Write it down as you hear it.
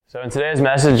So in today's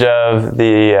message of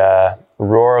the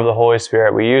roar of the Holy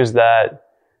Spirit, we use that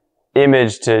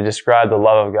image to describe the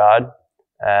love of God.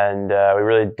 And we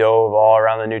really dove all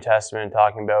around the New Testament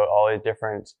talking about all these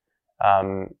different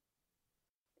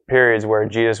periods where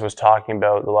Jesus was talking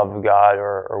about the love of God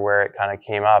or where it kind of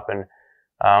came up. And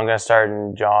I'm going to start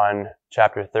in John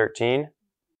chapter 13,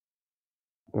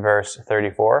 verse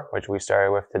 34, which we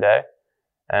started with today.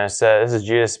 And it says, this is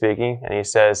Jesus speaking, and he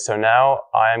says, "So now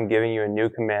I am giving you a new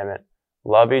commandment.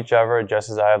 Love each other just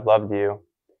as I have loved you.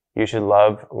 You should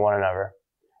love one another.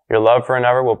 Your love for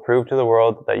another will prove to the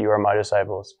world that you are my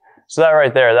disciples." So that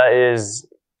right there, that is,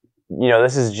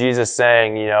 this is Jesus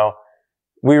saying,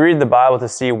 we read the Bible to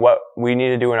see what we need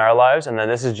to do in our lives, and then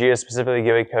this is Jesus specifically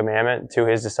giving a commandment to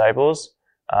his disciples,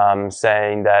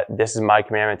 saying that this is my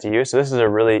commandment to you. So this is a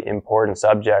really important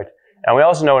subject. And we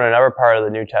also know in another part of the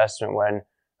New Testament when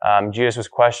Jesus was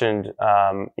questioned,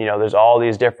 there's all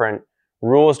these different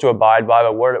rules to abide by,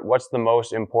 but what's the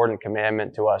most important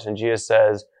commandment to us? And Jesus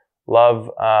says,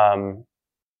 love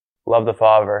the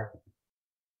Father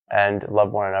and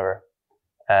love one another.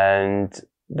 And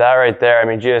that right there,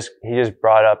 he just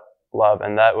brought up love,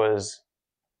 and that was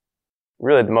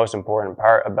really the most important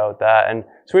part about that. And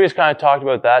so we just kind of talked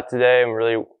about that today and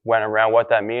really went around what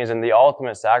that means. And the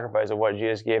ultimate sacrifice of what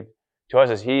Jesus gave to us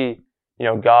is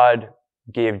God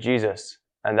gave Jesus,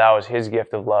 and that was his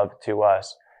gift of love to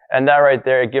us. And that right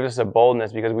there, it gives us a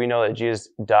boldness because we know that Jesus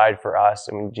died for us.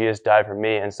 Jesus died for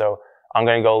me. And so I'm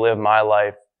going to go live my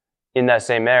life in that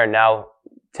same manner, now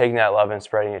taking that love and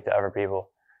spreading it to other people.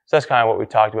 So that's kind of what we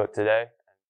talked about today.